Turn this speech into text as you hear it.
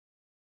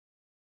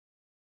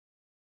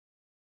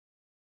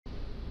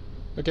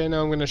Okay,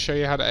 now I'm going to show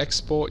you how to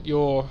export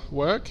your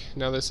work.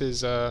 Now this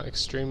is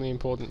extremely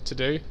important to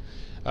do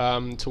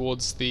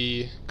towards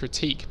the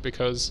critique,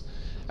 because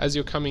as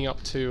you're coming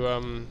up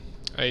to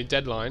a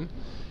deadline,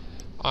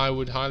 I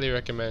would highly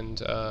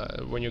recommend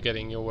when you're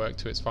getting your work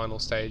to its final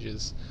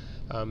stages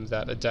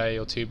that a day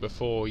or two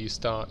before you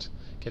start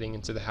getting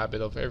into the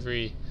habit of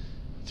every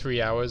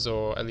 3 hours,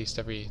 or at least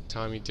every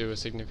time you do a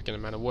significant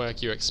amount of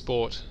work, you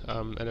export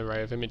an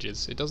array of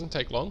images. It doesn't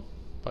take long,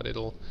 but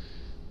it'll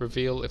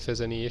reveal if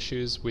there's any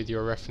issues with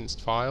your referenced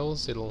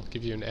files. It'll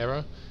give you an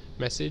error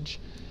message,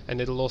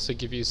 and it'll also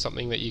give you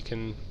something that you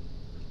can,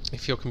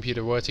 if your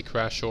computer were to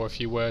crash or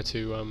if you were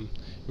to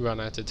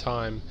run out of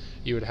time,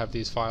 you would have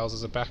these files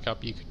as a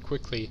backup. You could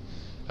quickly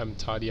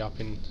tidy up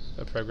in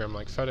a program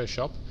like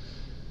Photoshop,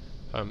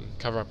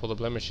 cover up all the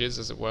blemishes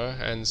as it were,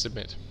 and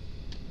submit.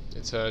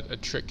 It's a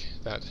trick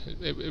that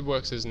it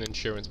works as an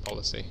insurance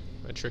policy,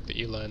 a trick that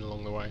you learn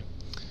along the way.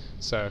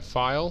 So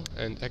File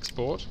and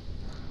Export.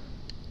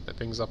 That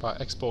brings up our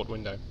export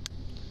window.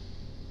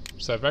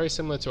 So very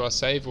similar to our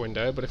save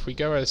window, but if we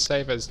go as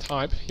save as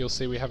type, you'll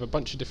see we have a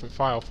bunch of different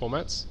file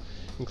formats,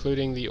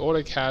 including the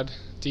AutoCAD,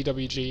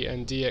 DWG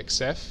and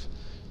DXF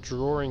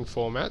drawing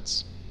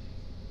formats.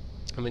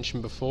 I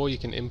mentioned before you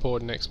can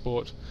import and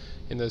export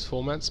in those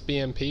formats.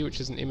 BMP, which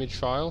is an image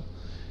file.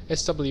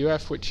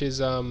 SWF, which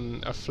is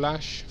a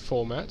Flash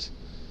format,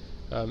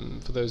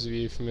 for those of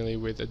you familiar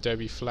with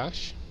Adobe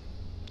Flash.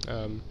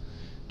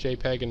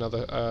 JPEG,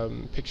 another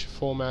picture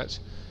format.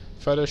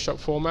 Photoshop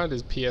format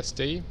is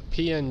PSD.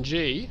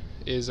 PNG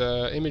is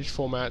an image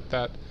format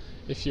that,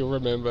 if you'll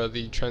remember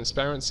the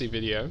transparency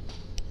video,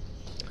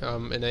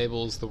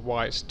 enables the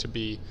white to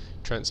be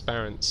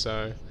transparent.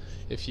 So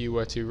if you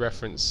were to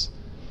reference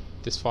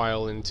this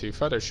file into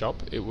Photoshop,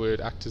 it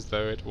would act as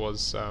though it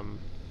was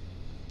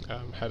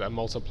had a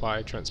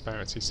multiply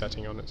transparency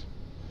setting on it.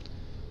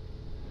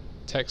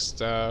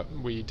 Text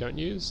we don't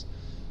use,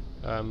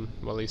 well,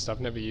 at least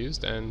I've never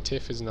used, and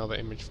TIFF is another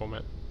image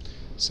format.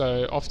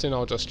 So often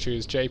I'll just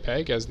choose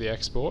JPEG as the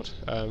export,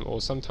 or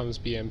sometimes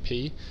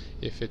BMP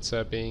if it's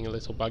being a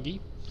little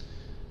buggy,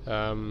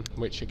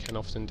 which it can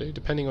often do,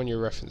 depending on your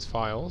reference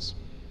files.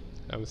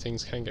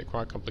 Things can get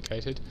quite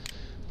complicated,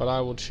 but I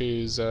will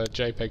choose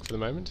JPEG for the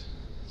moment,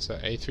 so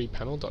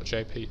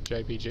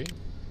a3panel.jpg.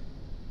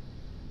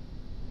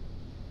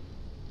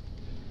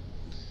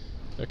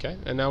 Okay,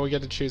 and now we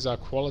get to choose our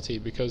quality,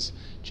 because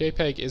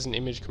JPEG is an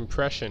image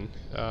compression.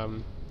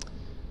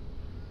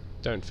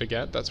 Don't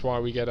forget, that's why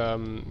we get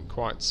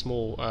quite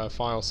small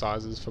file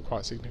sizes for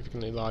quite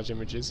significantly large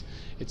images.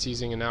 It's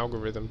using an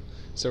algorithm,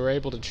 so we're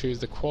able to choose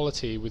the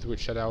quality with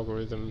which that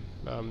algorithm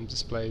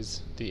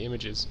displays the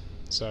images.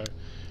 So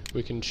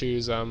we can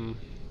choose, often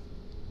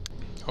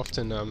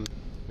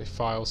if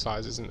file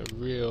size isn't a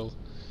real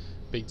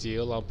big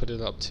deal, I'll put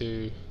it up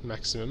to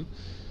maximum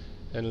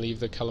and leave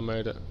the color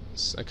mode at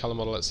color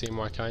model at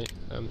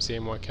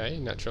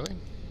CMYK naturally.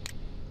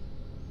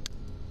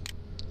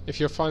 If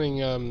you're finding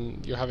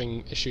you're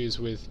having issues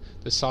with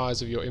the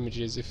size of your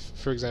images, if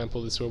for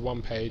example this were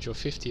one page or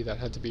 50 that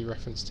had to be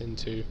referenced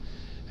into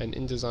an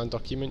InDesign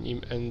document,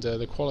 and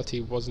the quality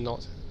was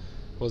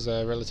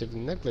relatively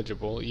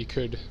negligible, you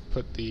could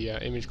put the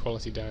image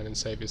quality down and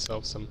save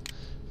yourself some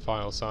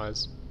file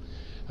size.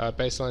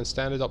 Baseline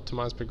standard,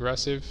 optimized,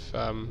 progressive.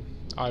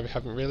 I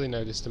haven't really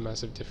noticed a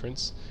massive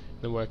difference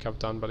in the work I've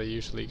done, but I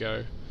usually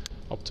go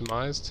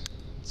optimized.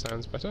 It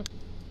sounds better.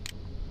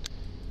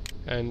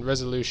 And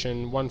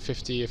resolution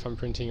 150 if I'm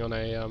printing on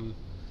a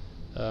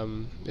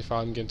if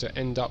I'm going to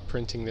end up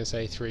printing this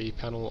A3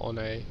 panel on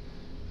a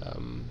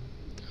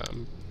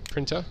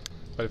printer,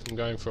 but if I'm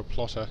going for a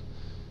plotter,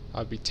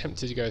 I'd be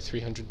tempted to go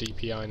 300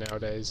 dpi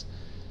nowadays,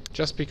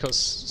 just because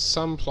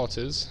some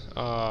plotters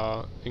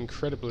are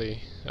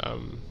incredibly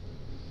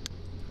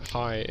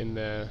high in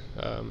their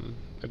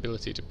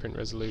ability to print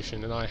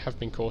resolution, and I have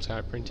been caught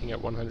out printing at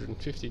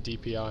 150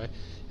 dpi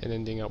and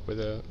ending up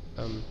with a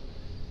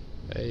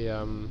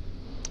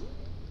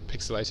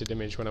pixelated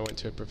image when I went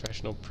to a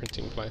professional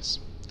printing place.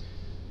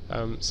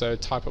 So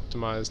type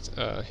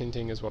optimized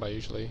hinting is what I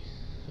usually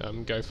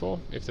go for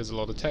if there's a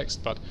lot of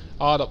text, but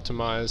art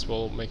optimized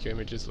will make your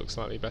images look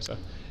slightly better.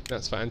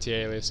 That's for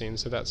anti-aliasing,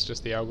 so that's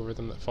just the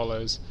algorithm that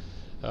follows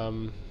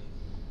and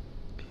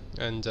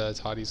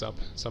tidies up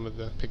some of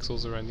the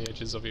pixels around the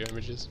edges of your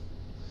images.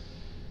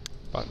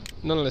 But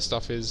none of this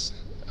stuff is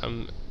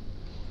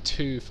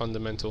too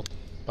fundamental,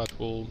 but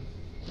will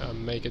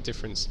make a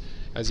difference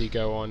as you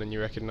go on and you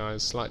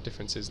recognize slight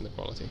differences in the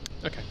quality.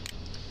 Okay,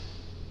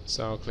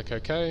 so I'll click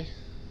OK,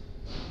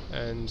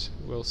 and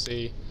we'll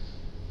see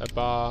a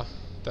bar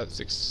that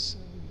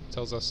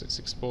tells us it's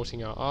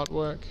exporting our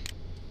artwork,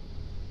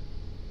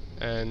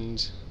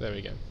 and there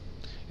we go.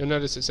 You'll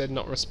notice it said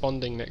not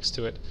responding next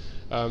to it.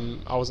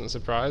 I wasn't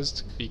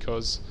surprised,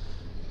 because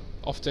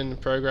often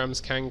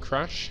programs can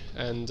crash,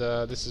 and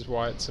this is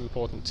why it's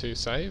important to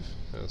save.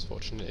 It's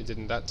fortunate it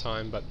didn't that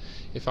time, but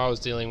if I was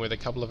dealing with a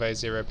couple of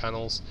A0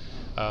 panels,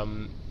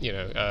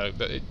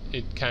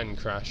 it can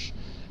crash,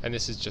 and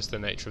this is just the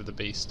nature of the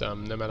beast. No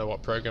matter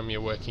what program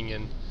you're working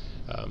in,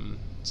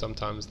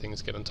 Sometimes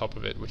things get on top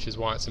of it, which is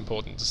why it's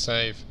important to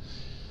save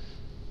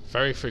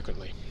very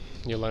frequently.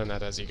 You'll learn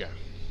that as you go.